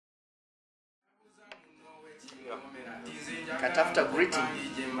That after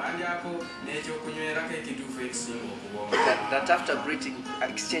greeting,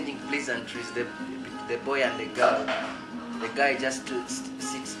 exchanging pleasantries, the boy and the girl, the guy just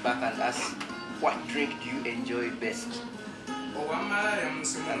sits back and asks, "What drink do you enjoy best?"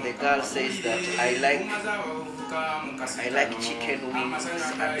 And the girl says that I like chicken wings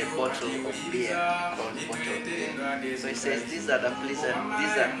and a bottle of beer called bottled beer. So he says these are the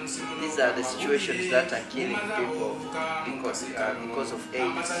situations that are killing people because of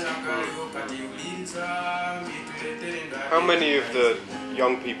AIDS. How many of the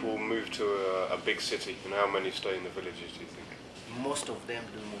young people move to a big city, and how many stay in the villages, do you think? Most of them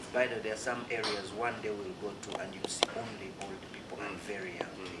do move. By the way, there are some areas one day we'll go to and you see only old people and very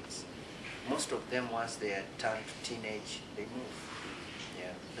young kids. Most of them, once they are turned to teenage, they move.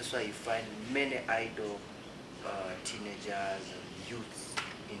 Yeah, that's why you find many idle teenagers and youths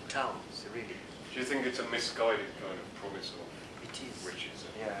in towns, really. Do you think it's a misguided kind of promise of riches?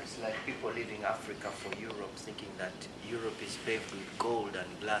 Yeah, it's like people leaving Africa for Europe, thinking that Europe is paved with gold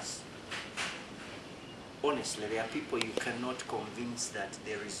and glass. Honestly, there are people you cannot convince that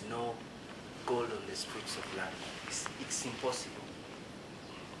there is no gold on the streets of London. It's impossible.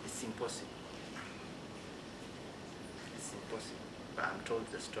 It's impossible. It's impossible. But I'm told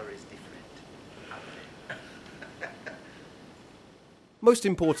the story is different out there. Most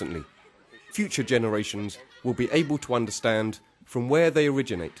importantly, future generations will be able to understand from where they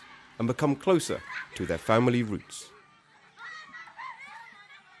originate and become closer to their family roots.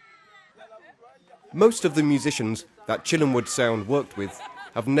 Most of the musicians that Chillenwood Sound worked with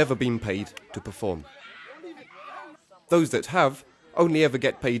have never been paid to perform. Those that have only ever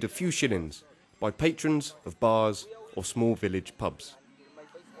get paid a few shillings by patrons of bars or small village pubs.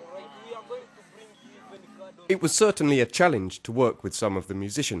 It was certainly a challenge to work with some of the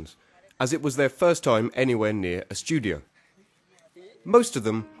musicians, as it was their first time anywhere near a studio. Most of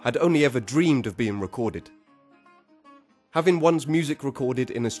them had only ever dreamed of being recorded. Having one's music recorded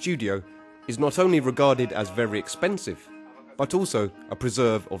in a studio is not only regarded as very expensive, but also a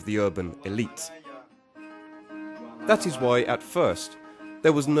preserve of the urban elite. That is why, at first,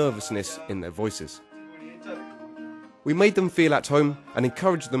 there was nervousness in their voices. We made them feel at home and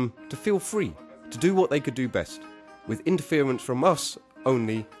encouraged them to feel free to do what they could do best, with interference from us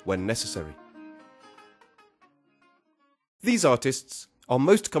only when necessary. These artists are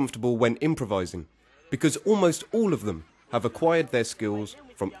most comfortable when improvising, because almost all of them have acquired their skills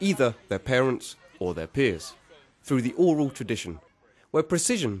from either their parents or their peers, through the oral tradition, where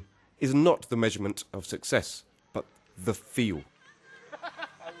precision is not the measurement of success, but the feel.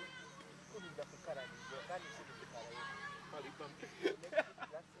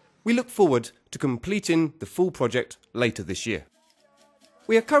 We look forward to completing the full project later this year.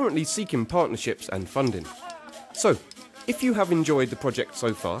 We are currently seeking partnerships and funding. So, if you have enjoyed the project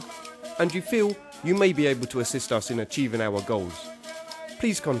so far, and you feel you may be able to assist us in achieving our goals,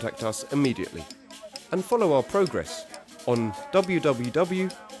 please contact us immediately and follow our progress on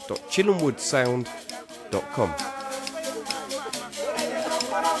www.chillenwoodsound.com.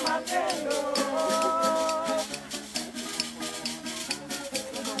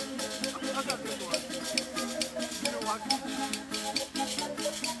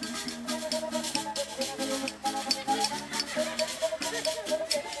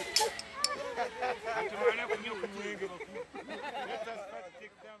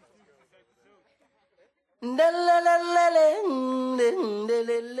 Da la la la la,